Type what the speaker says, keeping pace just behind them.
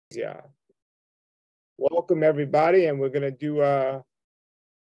Yeah. Welcome everybody, and we're going to do the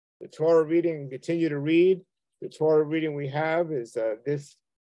Torah reading, continue to read. The Torah reading we have is this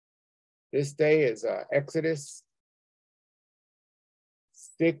day is Exodus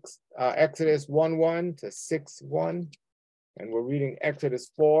 1:1 to 6:1, and we're reading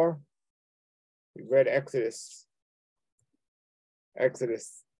Exodus 4. We read Exodus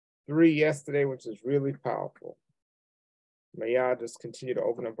 3 yesterday, which is really powerful. May Yah just continue to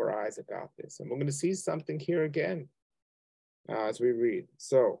open up our eyes about this. And we're going to see something here again as we read.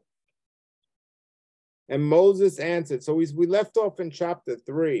 So, and Moses answered. So we left off in chapter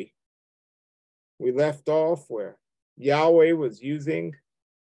 3. We left off where Yahweh was using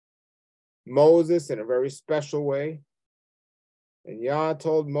Moses in a very special way. And Yah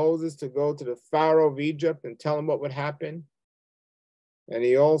told Moses to go to the Pharaoh of Egypt and tell him what would happen. And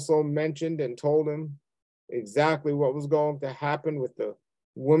he also mentioned and told him exactly what was going to happen with the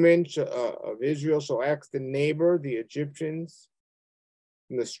women of Israel shall ask the neighbor, the Egyptians,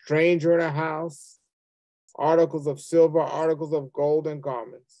 and the stranger in a house, articles of silver, articles of gold, and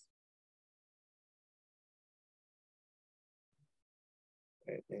garments.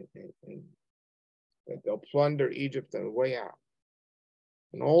 And that they'll plunder Egypt on the way out.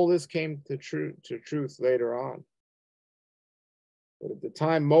 And all this came to truth later on. But at the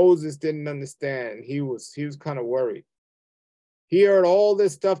time, Moses didn't understand. He was kind of worried. He heard all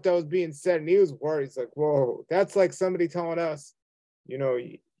this stuff that was being said, and he was worried. He's like, whoa, that's like somebody telling us,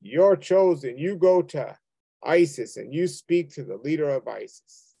 you're chosen. You go to ISIS, and you speak to the leader of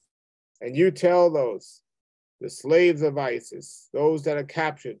ISIS. And you tell the slaves of ISIS, those that are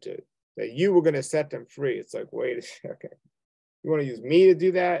captured, that you were going to set them free. It's like, wait a second. You want to use me to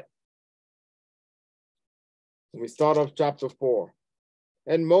do that? And we start off chapter 4.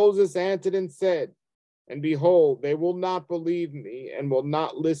 And Moses answered and said, and behold, they will not believe me and will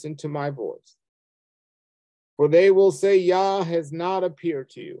not listen to my voice. For they will say, Yah has not appeared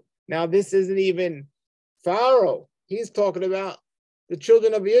to you. Now, this isn't even Pharaoh. He's talking about the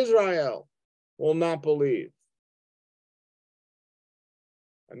children of Israel will not believe.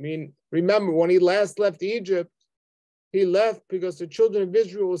 I mean, remember, when he last left Egypt, he left because the children of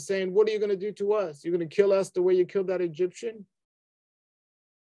Israel were saying, what are you going to do to us? You're going to kill us the way you killed that Egyptian?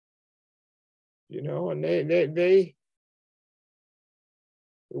 And it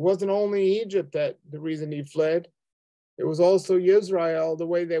wasn't only Egypt that the reason he fled. It was also Israel, the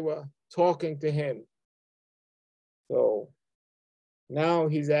way they were talking to him. So now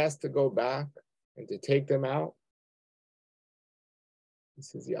he's asked to go back and to take them out. He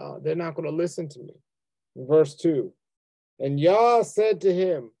says, yeah, they're not going to listen to me. In verse 2, and Yah said to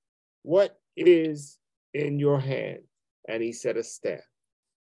him, what is in your hand? And he said, a staff.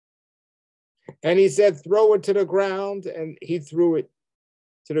 And he said, throw it to the ground. And he threw it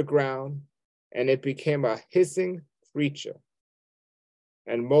to the ground, and it became a hissing creature.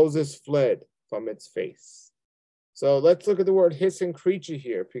 And Moses fled from its face. So let's look at the word hissing creature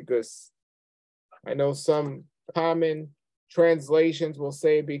here, because I know some common translations will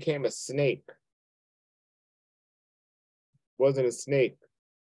say it became a snake. It wasn't a snake.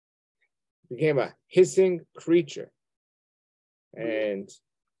 It became a hissing creature. And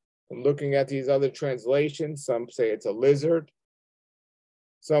I'm looking at these other translations. Some say it's a lizard.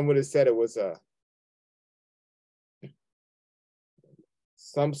 Some would have said it was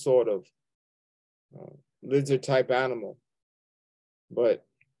some sort of lizard type animal. But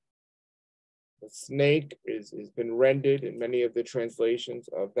the snake has been rendered in many of the translations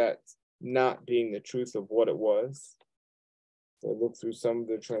of that not being the truth of what it was. So I look through some of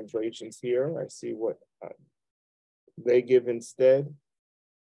the translations here. I see what they give instead.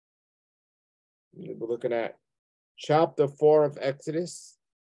 We're looking at chapter 4 of Exodus,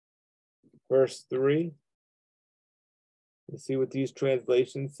 verse 3. Let's see what these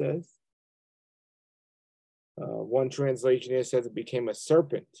translations says. One translation here says it became a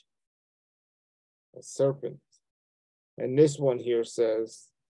serpent. A serpent. And this one here says,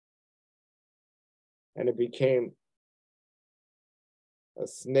 and it became a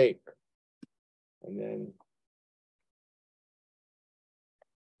snake. And then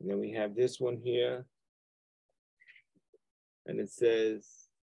we have this one here. And it says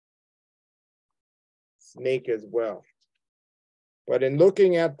snake as well. But in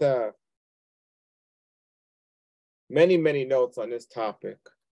looking at the many notes on this topic,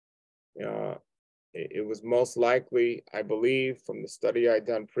 it was most likely, I believe, from the study I'd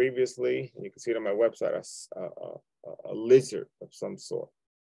done previously, and you can see it on my website, a lizard of some sort.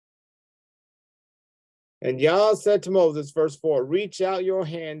 And Yah said to Moses, verse 4, reach out your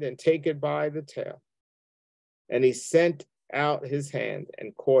hand and take it by the tail. And he sent out his hand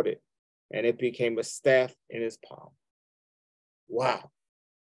and caught it, and it became a staff in his palm. Wow.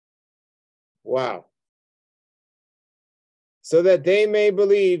 Wow. So that they may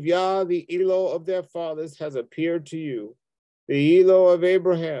believe Yah, the Elo of their fathers, has appeared to you, the Elo of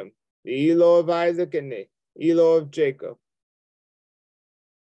Abraham, the Elo of Isaac, and the Elo of Jacob.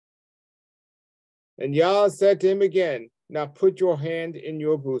 And Yah said to him again, now put your hand in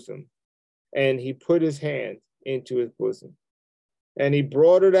your bosom. And he put his hand into his bosom. And he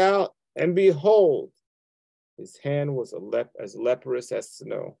brought it out, and behold, his hand was as leprous as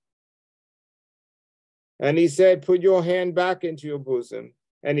snow. And he said, put your hand back into your bosom.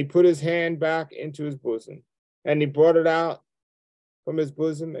 And he put his hand back into his bosom. And he brought it out from his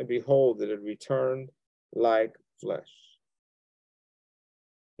bosom, and behold, it had returned like flesh.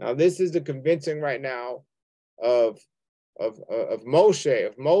 Now, this is the convincing right now of Moshe,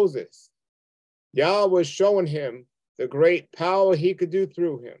 of Moses. Yah was showing him the great power he could do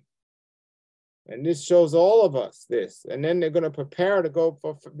through him. And this shows all of us this. And then they're going to prepare to go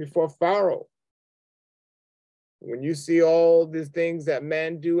before Pharaoh. When you see all these things that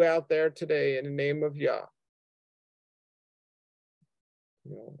men do out there today in the name of Yah,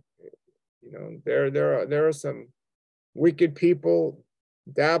 there are some wicked people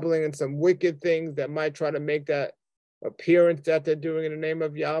dabbling in some wicked things that might try to make that appearance that they're doing in the name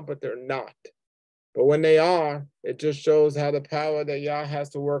of Yah, but they're not. But when they are, it just shows how the power that Yah has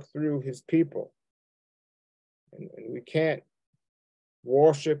to work through his people. And we can't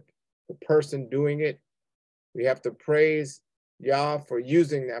worship the person doing it. We have to praise Yah for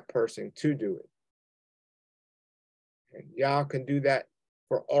using that person to do it. And Yah can do that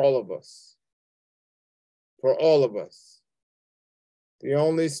for all of us. For all of us. The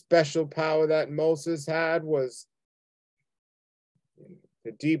only special power that Moses had was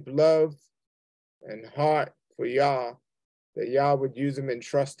the deep love and heart for Yah, that Yah would use him and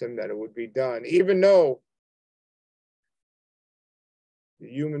trust him that it would be done, even though the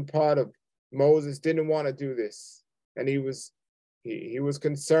human part of Moses didn't want to do this, and he was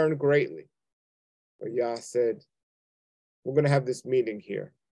concerned greatly. But Yah said, we're going to have this meeting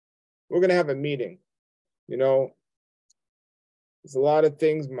here. We're going to have a meeting. You know, there's a lot of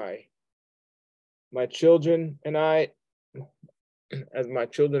things my children and I, as my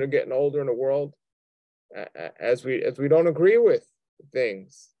children are getting older in the world, as we don't agree with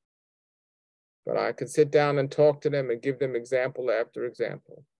things. But I can sit down and talk to them and give them example after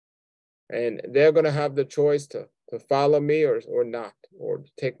example. And they're going to have the choice to follow me or not, or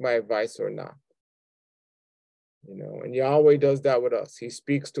to take my advice or not. You know, and Yahweh does that with us. He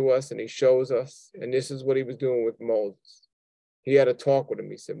speaks to us and he shows us. And this is what he was doing with Moses. He had a talk with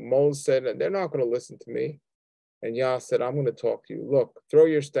him. He said, Moses said, they're not going to listen to me. And Yah said, I'm going to talk to you. Look, throw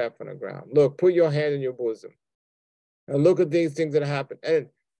your staff on the ground. Look, put your hand in your bosom. And look at these things that happen. And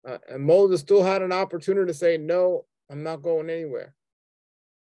Moses still had an opportunity to say, no, I'm not going anywhere.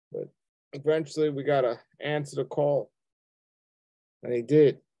 But eventually we got to answer the call. And he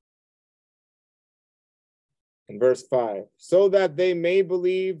did. In verse 5, so that they may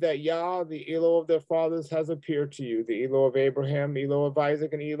believe that Yah, the Elo of their fathers, has appeared to you, the Elo of Abraham, Elo of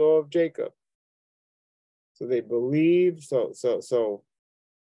Isaac, and Elo of Jacob. So they believe. So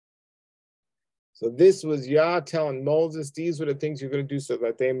this was Yah telling Moses, these were the things you're going to do so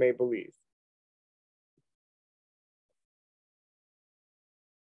that they may believe.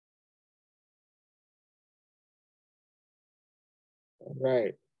 All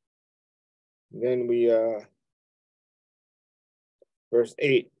right. Then we verse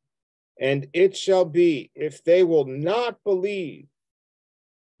 8, and it shall be, if they will not believe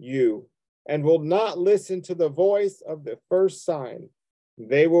you and will not listen to the voice of the first sign,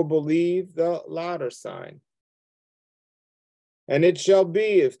 they will believe the latter sign. And it shall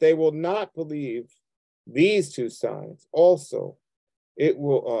be, if they will not believe these two signs also, it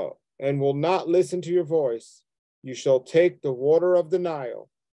will and will not listen to your voice, you shall take the water of the Nile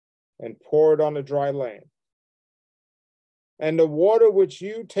and pour it on the dry land. And the water which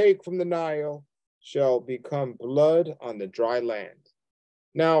you take from the Nile shall become blood on the dry land.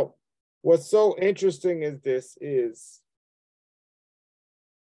 Now, what's so interesting is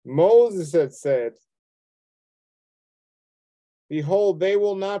Moses had said, behold, they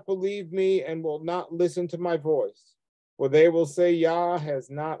will not believe me and will not listen to my voice, for they will say, Yah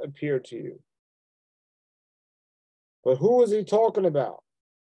has not appeared to you. But who is he talking about?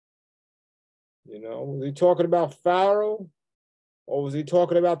 You know, was he talking about Pharaoh? Or was he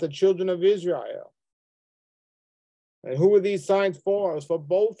talking about the children of Israel? And who are these signs for? It's for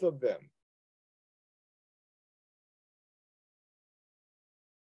both of them.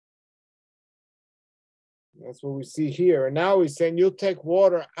 That's what we see here. And now he's saying, you'll take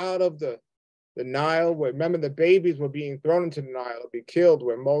water out of the Nile, where, remember, the babies were being thrown into the Nile to be killed,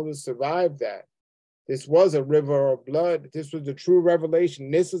 where Moses survived that. This was a river of blood. This was the true revelation.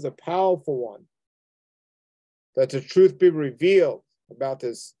 This is a powerful one. That the truth be revealed about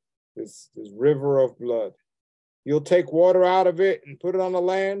this river of blood. You'll take water out of it and put it on the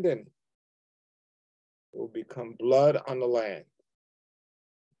land, and it will become blood on the land.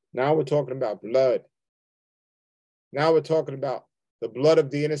 Now we're talking about blood. Now we're talking about the blood of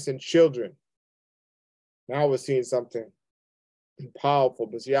the innocent children. Now we're seeing something powerful.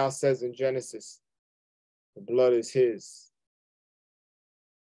 But Yah says in Genesis, the blood is his.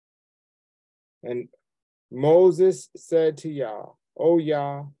 And Moses said to Yah, "O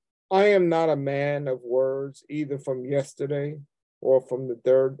Yah, I am not a man of words, either from yesterday or from the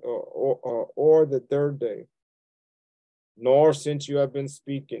third or the third day, nor since you have been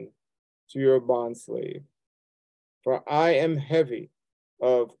speaking to your bondslave. For I am heavy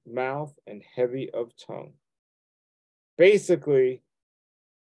of mouth and heavy of tongue." Basically,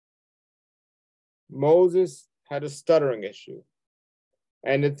 Moses had a stuttering issue.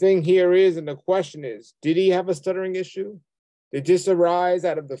 And the thing here is, and the question is, did he have a stuttering issue? Did this arise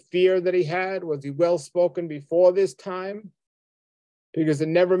out of the fear that he had? Was he well-spoken before this time? Because it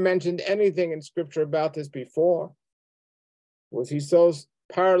never mentioned anything in scripture about this before. Was he so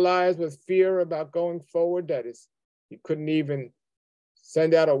paralyzed with fear about going forward that he couldn't even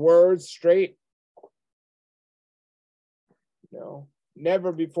send out a word straight? No,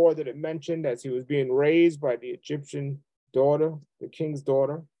 never before did it mention, as he was being raised by the Egyptian daughter, the king's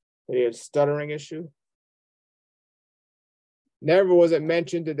daughter, that he had a stuttering issue. Never was it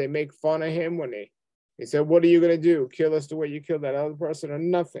mentioned that they make fun of him when they said, "What are you going to do? Kill us the way you killed that other person?" or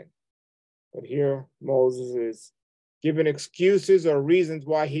nothing. But here Moses is giving excuses or reasons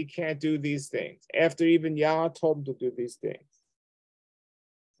why he can't do these things, after even Yah told him to do these things.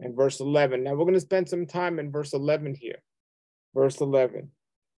 And verse 11. Now we're going to spend some time in verse 11 here. Verse 11.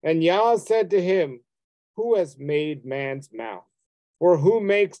 And Yah said to him, "Who has made man's mouth? Or who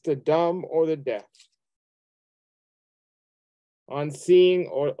makes the dumb or the deaf? On seeing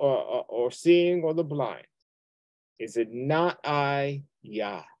or seeing or the blind? Is it not I,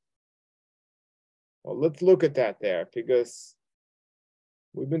 Yah?" Well, let's look at that there, because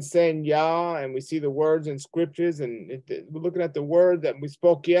we've been saying Yah, and we see the words in scriptures, and we're looking at the word that we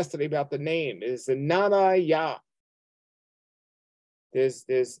spoke yesterday about the name. Is it not I, Yah?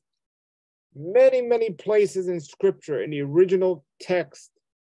 There's many places in scripture in the original text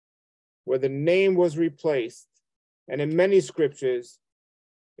where the name was replaced. And in many scriptures,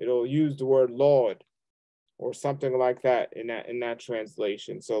 it'll use the word Lord or something like that in that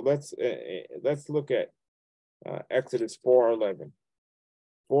translation. So let's look at Exodus 4:11.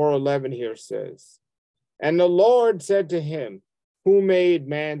 4:11 here says, "And the Lord said to him, who made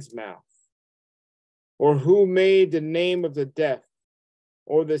man's mouth? Or who made the name of the deaf,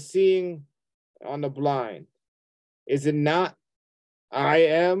 or the seeing on the blind? Is it not I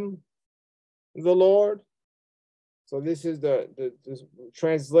am the Lord?" So this is the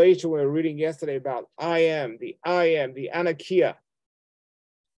translation we were reading yesterday about I am, the Anakia.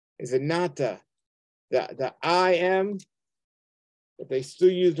 Is it not the I am? But they still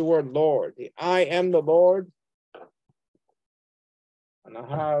use the word Lord. The I am the Lord. And I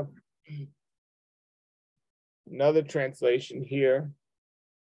have another translation here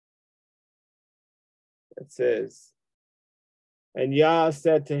that says, "And Yah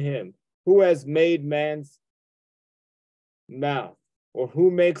said to him, who has made man's mouth? Or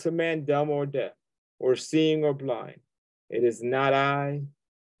who makes a man dumb or deaf, or seeing or blind? It is not I."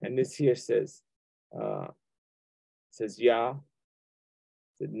 And this here says Yah.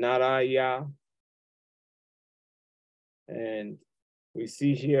 Is it not I, Yah? And we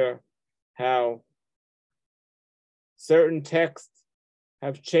see here how certain texts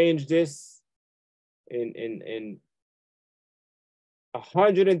have changed this in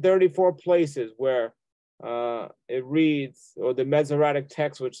 134 places where it reads, or the Masoretic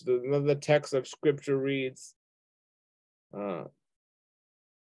text, which the text of scripture reads,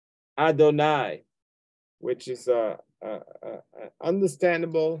 Adonai, which is an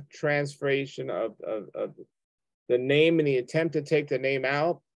understandable translation of the name in the attempt to take the name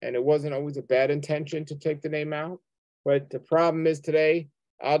out. And it wasn't always a bad intention to take the name out. But the problem is today,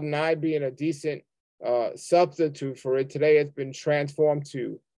 Adonai being a decent substitute for it, today it's been transformed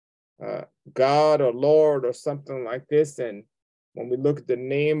to God or Lord or something like this. And when we look at the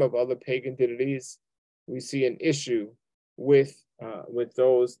name of other pagan deities, we see an issue with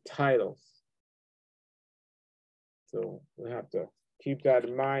those titles. So we have to keep that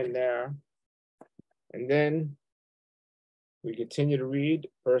in mind there. And then we continue to read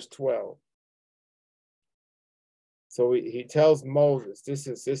verse 12. So he tells Moses, this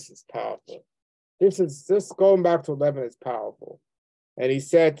is powerful. This going back to 11 is powerful. And he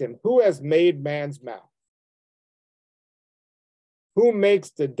said to him, who has made man's mouth? Who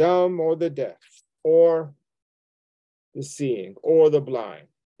makes the dumb or the deaf or the seeing or the blind?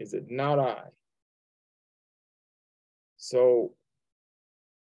 Is it not I? So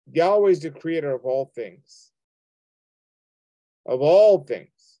Yahweh is the creator of all things. Of all things.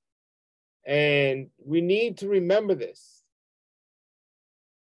 And we need to remember this.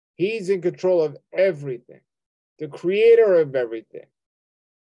 He's in control of everything. The creator of everything.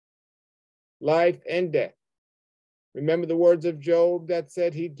 Life and death. Remember the words of Job that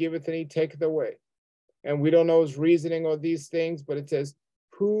said he giveth and he taketh away. And we don't know his reasoning or these things, but it says,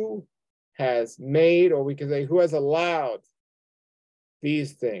 who has made, or we can say, who has allowed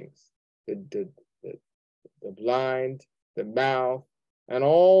these things? The blind, the mouth, and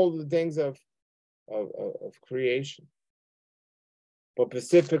all the things of creation. But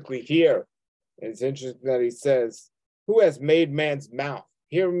specifically here, it's interesting that he says, who has made man's mouth?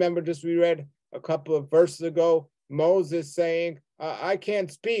 Here, remember, just we read a couple of verses ago, Moses saying, I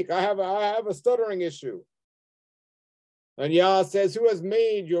can't speak. I have a stuttering issue. And Yah says, who has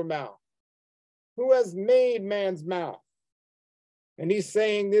made your mouth? Who has made man's mouth? And he's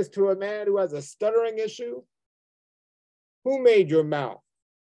saying this to a man who has a stuttering issue. Who made your mouth?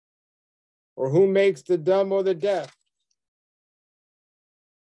 Or who makes the dumb or the deaf?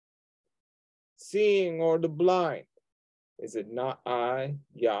 Seeing or the blind? Is it not I,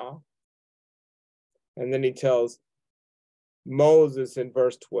 Yah? And then he tells Moses in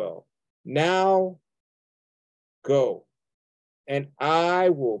verse 12, now go, and I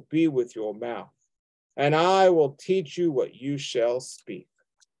will be with your mouth, and I will teach you what you shall speak.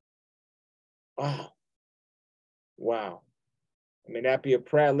 Wow. Wow. May that be a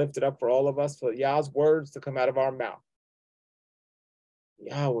prayer lifted up for all of us, for Yah's words to come out of our mouth.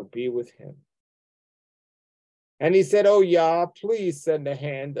 Yah would be with him. And he said, oh Yah, please send the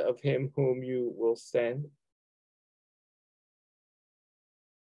hand of him whom you will send.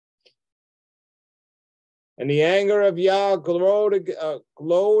 And the anger of Yah glowed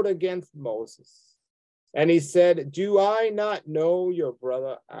against Moses. And he said, do I not know your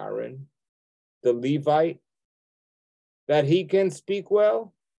brother Aaron, the Levite, that he can speak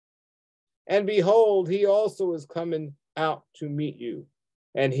well? And behold, he also is coming out to meet you,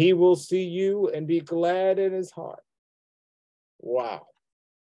 and he will see you and be glad in his heart. Wow.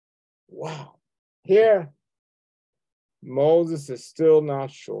 Wow. Here, Moses is still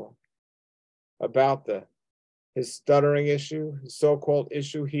not sure about his stuttering issue, his so-called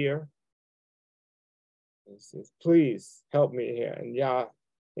issue here. He says, please help me here. And Yah,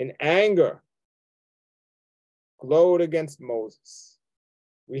 in anger, glowed against Moses.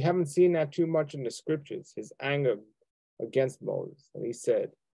 We haven't seen that too much in the scriptures, his anger against Moses. And he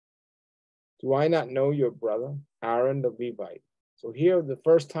said, do I not know your brother, Aaron the Levite? So here, the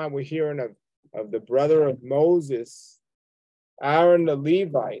first time we're hearing of the brother of Moses, Aaron the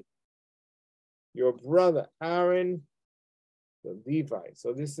Levite, your brother, Aaron the Levite.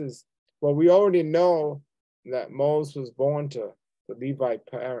 So this is, well, we already know that Moses was born to the Levite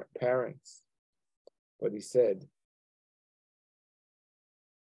parents. But he said,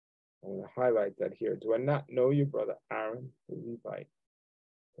 I want to highlight that here. Do I not know your brother, Aaron the Levite,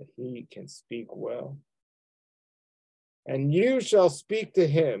 that he can speak well? And you shall speak to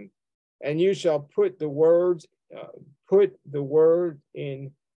him, and you shall put the word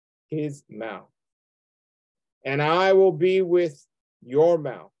in his mouth. And I will be with your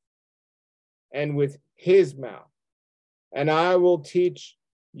mouth and with his mouth. And I will teach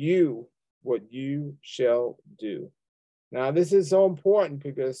you what you shall do. Now, this is so important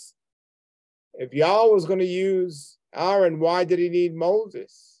because if Yah was going to use Aaron, why did he need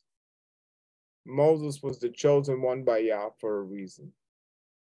Moses? Moses was the chosen one by Yah for a reason.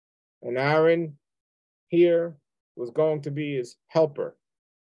 And Aaron here was going to be his helper.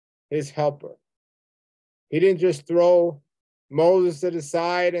 His helper. He didn't just throw Moses to the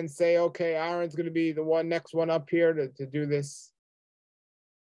side and say, okay, Aaron's going to be the next one up here to do this.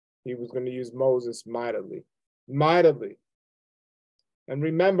 He was going to use Moses mightily. Mightily. And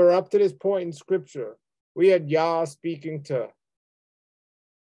remember, up to this point in scripture, we had Yah speaking to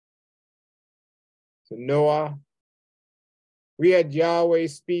Noah. We had Yahweh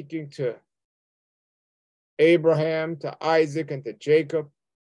speaking to Abraham, to Isaac, and to Jacob.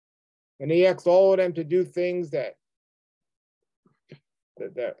 And he asked all of them to do things that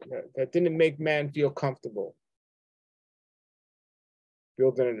didn't make man feel comfortable.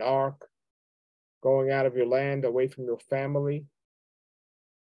 Building an ark, going out of your land, away from your family.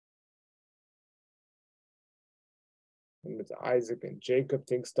 And with Isaac and Jacob,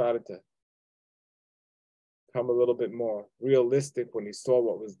 things started to come a little bit more realistic when he saw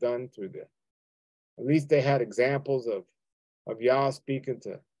what was done through them. At least they had examples of Yah speaking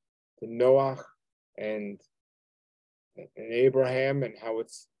to Noah and Abraham and how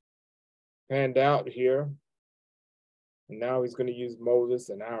it's panned out here. And now he's going to use Moses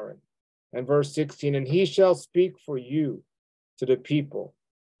and Aaron. And verse 16, and he shall speak for you to the people,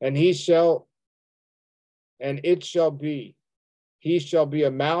 and it shall be, he shall be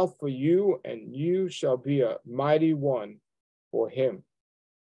a mouth for you, and you shall be a mighty one for him.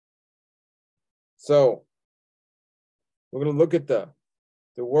 So we're going to look at the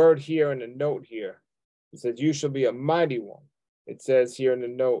word here and the note here. It says, you shall be a mighty one. It says here in the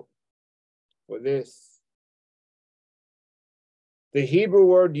note for this. The Hebrew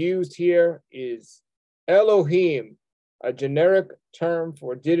word used here is Elohim, a generic term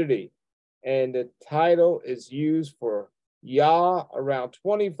for deity, and the title is used for Yah around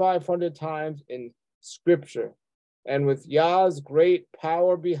 2,500 times in Scripture. And with Yah's great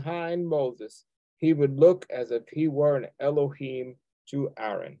power behind Moses, he would look as if he were an Elohim to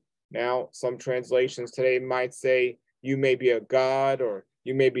Aaron. Now, some translations today might say you may be a god or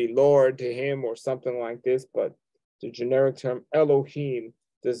you may be Lord to him or something like this, but the generic term Elohim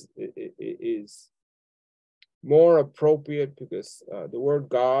is more appropriate because the word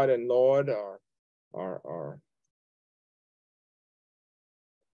God and Lord are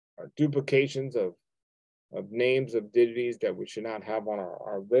duplications of names of deities that we should not have on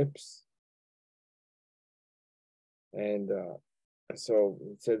our lips. And so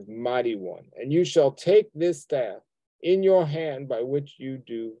it says, mighty one. And you shall take this staff in your hand by which you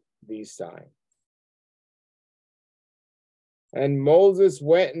do these signs. And Moses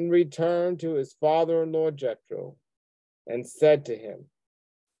went and returned to his father-in-law Jethro and said to him,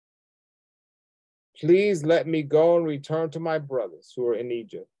 please let me go and return to my brothers who are in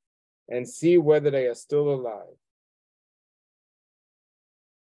Egypt and see whether they are still alive.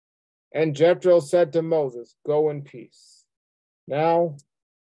 And Jethro said to Moses, go in peace. Now,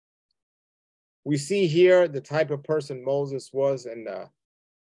 we see here the type of person Moses was and the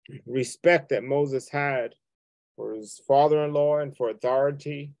respect that Moses had for his father-in-law and for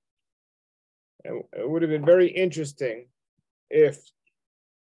authority. And it would have been very interesting if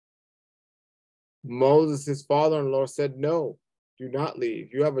Moses, his father-in-law, said, no, do not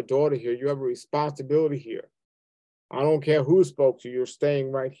leave. You have a daughter here. You have a responsibility here. I don't care who spoke to you. You're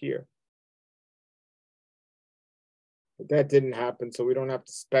staying right here. But that didn't happen, so we don't have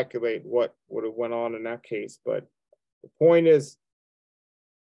to speculate what would have went on in that case. But the point is,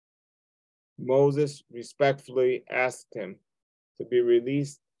 Moses respectfully asked him to be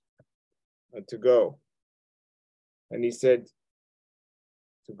released to go. And he said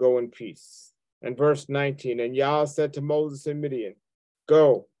to go in peace. And verse 19, and Yah said to Moses and Midian,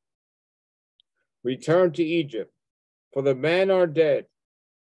 go, return to Egypt, for the men are dead,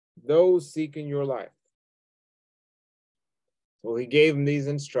 those seeking your life. So he gave him these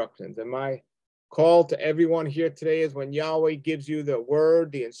instructions. And my call to everyone here today is when Yahweh gives you the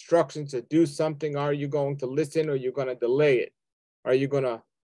word, the instructions to do something, are you going to listen or are you going to delay it? Are you going to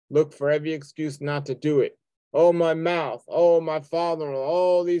look for every excuse not to do it? Oh, my mouth. Oh, my father-in-law.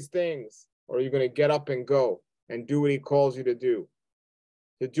 All these things. Or are you going to get up and go and do what he calls you to do?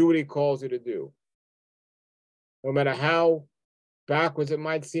 To do what he calls you to do. No matter how backwards it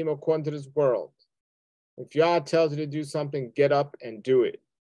might seem according to this world. If Yah tells you to do something, get up and do it.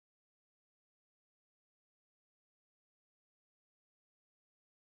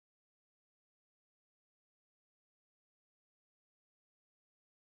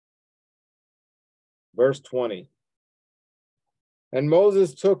 Verse 20. And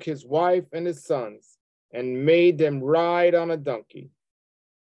Moses took his wife and his sons and made them ride on a donkey.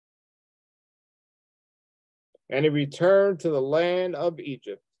 And he returned to the land of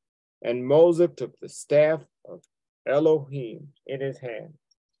Egypt. And Moses took the staff of Elohim in his hand.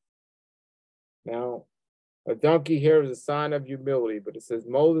 Now, a donkey here is a sign of humility, but it says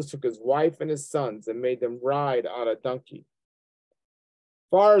Moses took his wife and his sons and made them ride on a donkey. As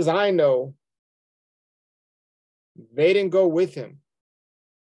far as I know, they didn't go with him.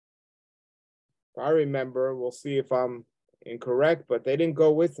 If I remember, we'll see if I'm incorrect, but they didn't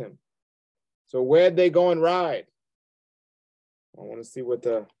go with him. So where'd they go and ride? I want to see what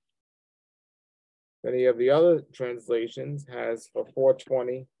any of the other translations has for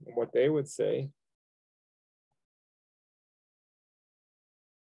 420 and what they would say.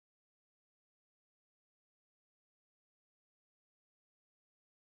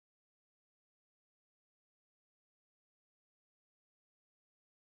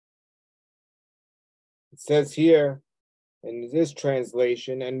 It says here in this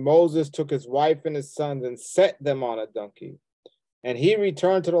translation, and Moses took his wife and his sons and set them on a donkey. And he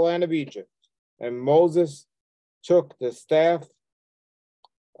returned to the land of Egypt. And Moses took the staff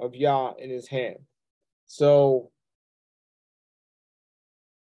of Yah in his hand. So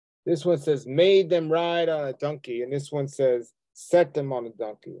this one says, made them ride on a donkey. And this one says, set them on a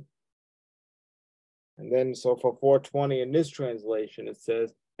donkey. And then, so for 420 in this translation, it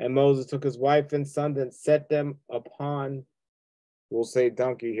says, and Moses took his wife and sons and set them upon, we'll say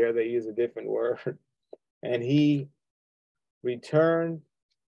donkey here, they use a different word. And he returned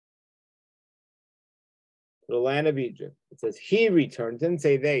to the land of Egypt. It says he returned, it didn't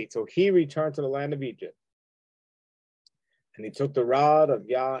say they. So he returned to the land of Egypt. And he took the rod of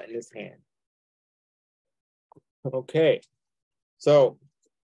Yah in his hand. Okay. So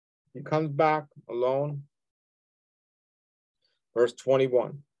he comes back alone. Verse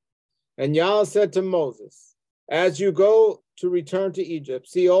 21. And Yah said to Moses, as you go to return to Egypt,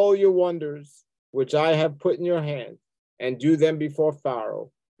 see all your wonders which I have put in your hand, and do them before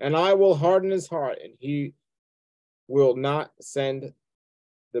Pharaoh. And I will harden his heart, and he will not send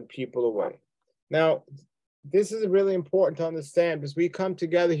the people away. Now, this is really important to understand because we come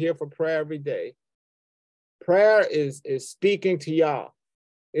together here for prayer every day. Prayer is speaking to Yah,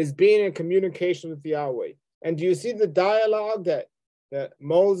 is being in communication with Yahweh. And do you see the dialogue that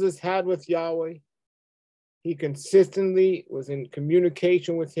Moses had with Yahweh? He consistently was in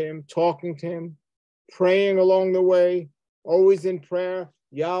communication with him, talking to him, praying along the way, always in prayer.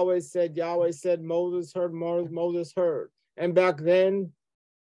 Yahweh said, Moses heard. And back then,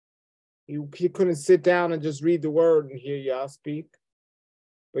 he couldn't sit down and just read the word and hear Yah speak.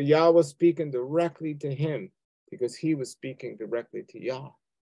 But Yah was speaking directly to him because he was speaking directly to Yah.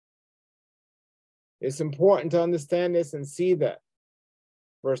 It's important to understand this and see that.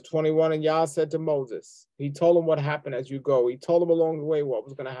 Verse 21, and Yah said to Moses, he told him what happened as you go. He told him along the way what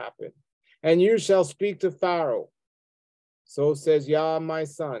was going to happen. And you shall speak to Pharaoh. So says Yah, my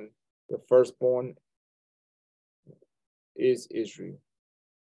son, the firstborn is Israel.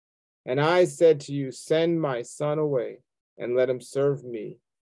 And I said to you, send my son away and let him serve me.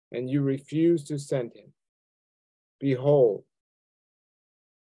 And you refuse to send him. Behold,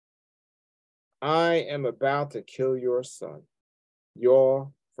 I am about to kill your son,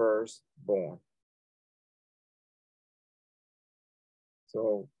 your firstborn.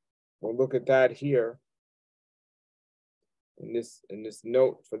 So we'll look at that here. In this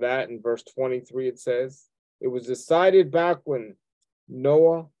note for that, in verse 23, it says, it was decided back when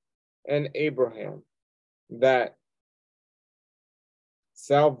Noah and Abraham that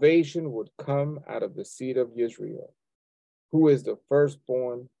salvation would come out of the seed of Israel, who is the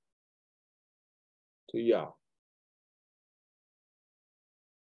firstborn to Yah.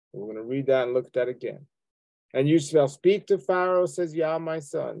 We're going to read that and look at that again. And you shall speak to Pharaoh, says Yah, my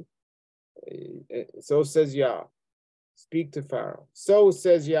son. So says Yah. Speak to Pharaoh. So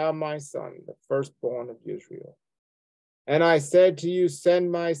says Yah, my son, the firstborn of Israel. And I said to you,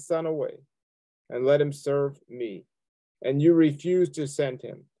 send my son away and let him serve me. And you refuse to send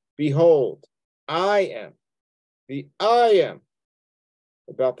him. Behold, I am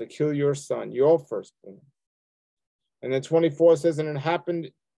about to kill your son, your firstborn. And then 24 says, and it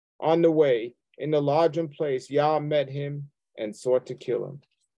happened on the way in the lodging place, Yah met him and sought to kill him.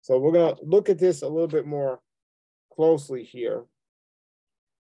 So we're going to look at this a little bit more closely here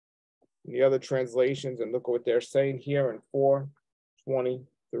in the other translations and look at what they're saying here in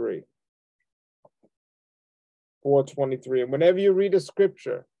 4:23. 4:23. And whenever you read a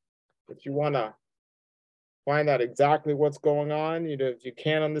scripture, if you want to find out exactly what's going on, if you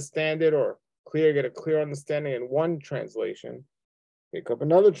can't understand it or get a clear understanding in one translation, pick up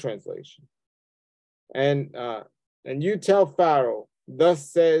another translation. And you tell Pharaoh, thus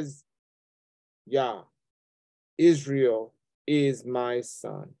says Yah, Israel is my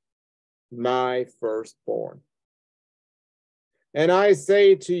son, my firstborn. And I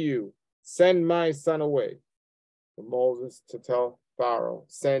say to you, send my son away. For Moses to tell Pharaoh,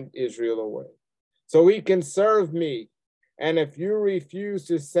 send Israel away, so he can serve me. And if you refuse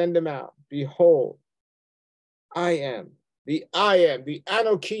to send him out, behold, I am, the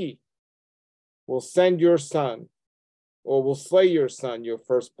Anoki, will send your son, or will slay your son, your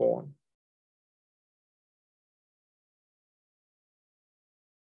firstborn.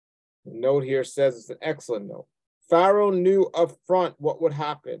 The note here says it's an excellent note. Pharaoh knew up front what would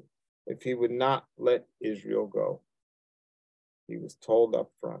happen if he would not let Israel go. He was told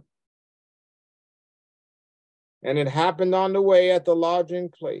up front. And it happened on the way at the lodging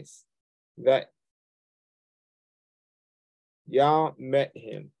place that Yah met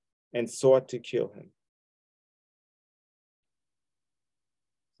him and sought to kill him.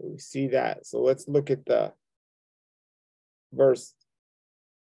 So we see that. So let's look at the verse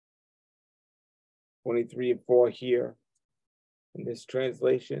 23 and 4 here in this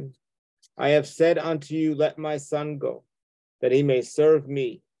translation. I have said unto you, let my son go, that he may serve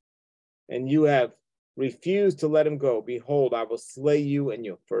me. And you have refused to let him go. Behold, I will slay you and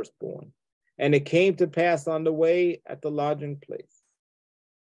your firstborn. And it came to pass on the way at the lodging place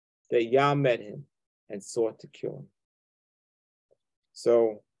that Yah met him and sought to kill him.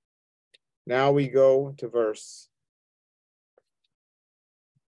 So now we go to verse.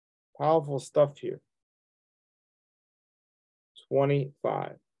 Powerful stuff here.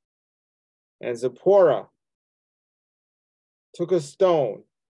 25. And Zipporah took a stone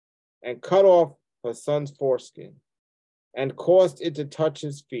and cut off her son's foreskin and caused it to touch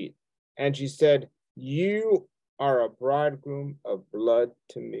his feet. And she said, you are a bridegroom of blood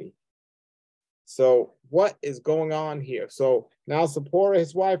to me. So what is going on here? So now Zipporah,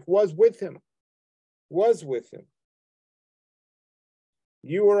 his wife, was with him.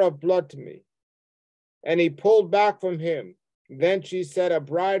 You are of blood to me. And he pulled back from him. Then she said, a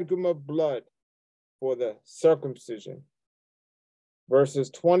bridegroom of blood for the circumcision. Verses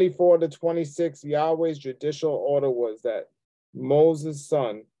 24 to 26, Yahweh's judicial order was that Moses'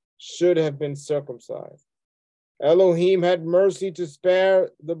 son should have been circumcised. Elohim had mercy to spare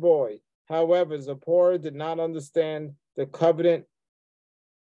the boy. However, Zipporah did not understand the covenant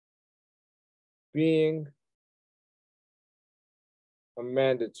being a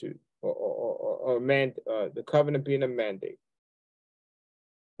mandate, the covenant being a mandate.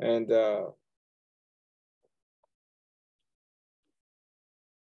 And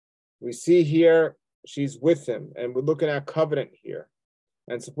we see here she's with him, and we're looking at covenant here.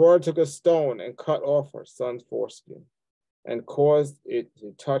 And Zipporah took a stone and cut off her son's foreskin and caused it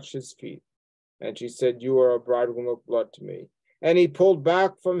to touch his feet. And she said, you are a bridegroom of blood to me. And he pulled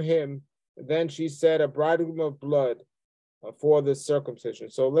back from him. Then she said, a bridegroom of blood for the circumcision.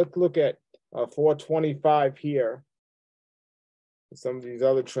 So let's look at 425 here. Some of these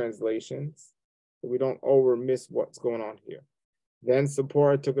other translations, so we don't miss what's going on here. Then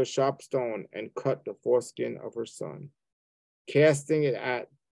Zipporah took a sharp stone and cut the foreskin of her son, casting it at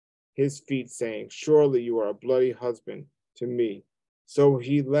his feet, saying, surely you are a bloody husband to me. So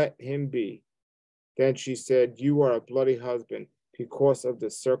he let him be. Then she said, you are a bloody husband because of the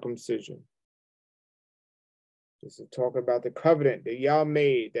circumcision. This is talking about the covenant that Yah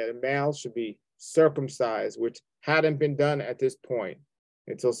made, that a male should be circumcised, which hadn't been done at this point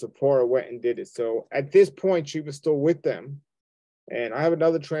until Zipporah went and did it. So at this point, she was still with them. And I have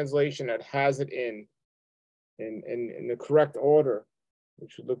another translation that has it in the correct order. We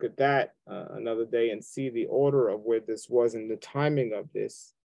should look at that another day and see the order of where this was and the timing of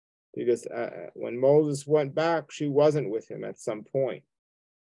this. Because when Moses went back, she wasn't with him at some point.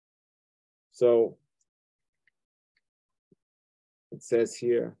 So it says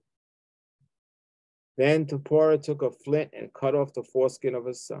here, then Zipporah took a flint and cut off the foreskin of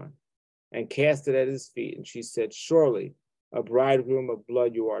his son and cast it at his feet. And she said, surely a bridegroom of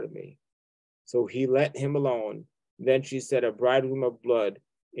blood you are to me. So he let him alone. Then she said, a bridegroom of blood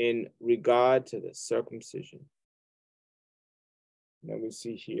in regard to the circumcision. Then we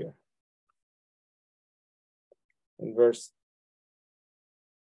see here in verse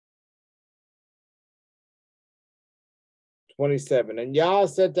 27, and Yah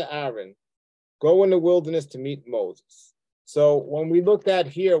said to Aaron, go in the wilderness to meet Moses. So when we looked at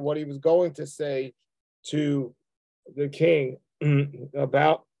here, what he was going to say to the king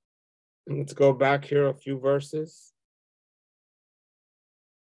about, let's go back here a few verses.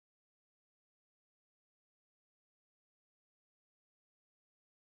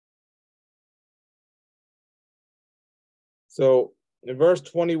 So in verse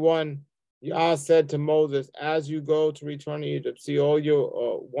 21, Yah said to Moses, as you go to return to Egypt, see all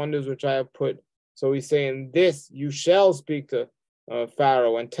your wonders which I have put. So he's saying, this you shall speak to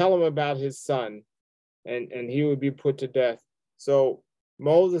Pharaoh and tell him about his son, and he would be put to death. So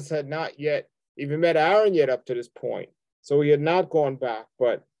Moses had not yet even met Aaron yet up to this point. So he had not gone back,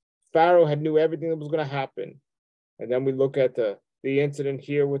 but Pharaoh had knew everything that was going to happen. And then we look at the incident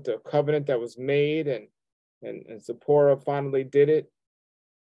here with the covenant that was made, and Zipporah finally did it.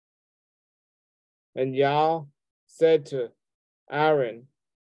 And Yah said to Aaron,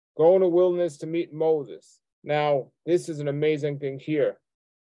 go in the wilderness to meet Moses. Now, this is an amazing thing here.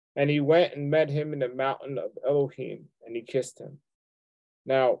 And he went and met him in the mountain of Elohim, and he kissed him.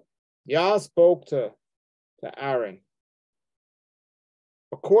 Now, Yah spoke to Aaron.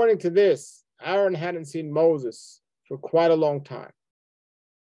 According to this, Aaron hadn't seen Moses for quite a long time.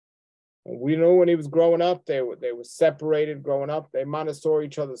 And we know when he was growing up, they were separated growing up. They might have saw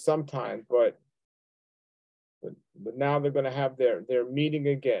each other sometimes, but now they're going to have their meeting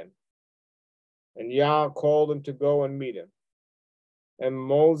again. And Yah called him to go and meet him. And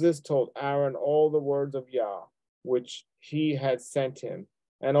Moses told Aaron all the words of Yah, which he had sent him,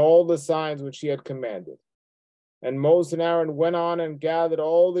 and all the signs which he had commanded. And Moses and Aaron went on and gathered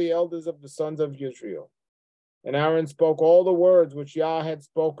all the elders of the sons of Israel. And Aaron spoke all the words which Yah had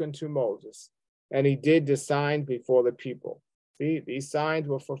spoken to Moses. And he did the signs before the people. See, these signs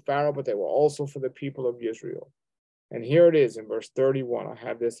were for Pharaoh, but they were also for the people of Israel. And here it is in verse 31. I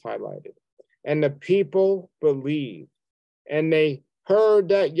have this highlighted. And the people believed, and they heard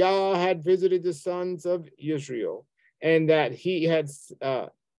that Yah had visited the sons of Israel, and that he had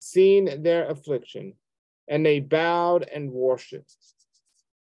seen their affliction, and they bowed and worshiped.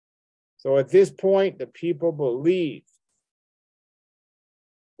 So at this point, the people believed.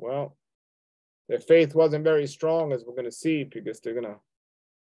 Well, their faith wasn't very strong, as we're going to see, because they're going to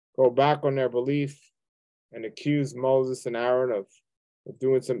go back on their belief and accuse Moses and Aaron of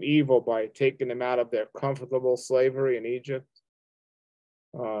doing some evil by taking them out of their comfortable slavery in Egypt.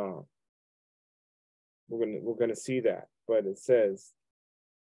 We're gonna see that, but it says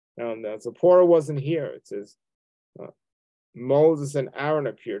now Zipporah wasn't here. It says Moses and Aaron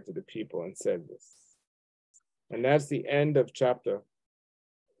appeared to the people and said this, and that's the end of chapter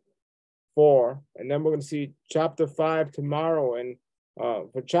 4. And then we're going to see chapter 5 tomorrow. And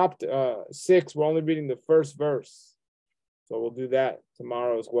for chapter 6, we're only reading the first verse, so we'll do that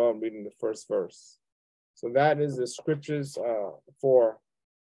tomorrow as well, reading the first verse. So that is the scriptures for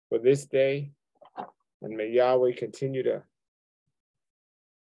this day. And may Yahweh continue to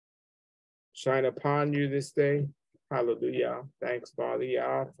shine upon you this day. Hallelujah. Thanks, Father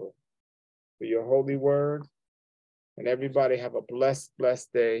Yah, for your holy word. And everybody have a blessed,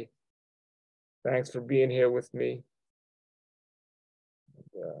 blessed day. Thanks for being here with me.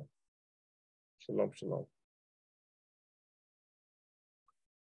 Shalom, shalom.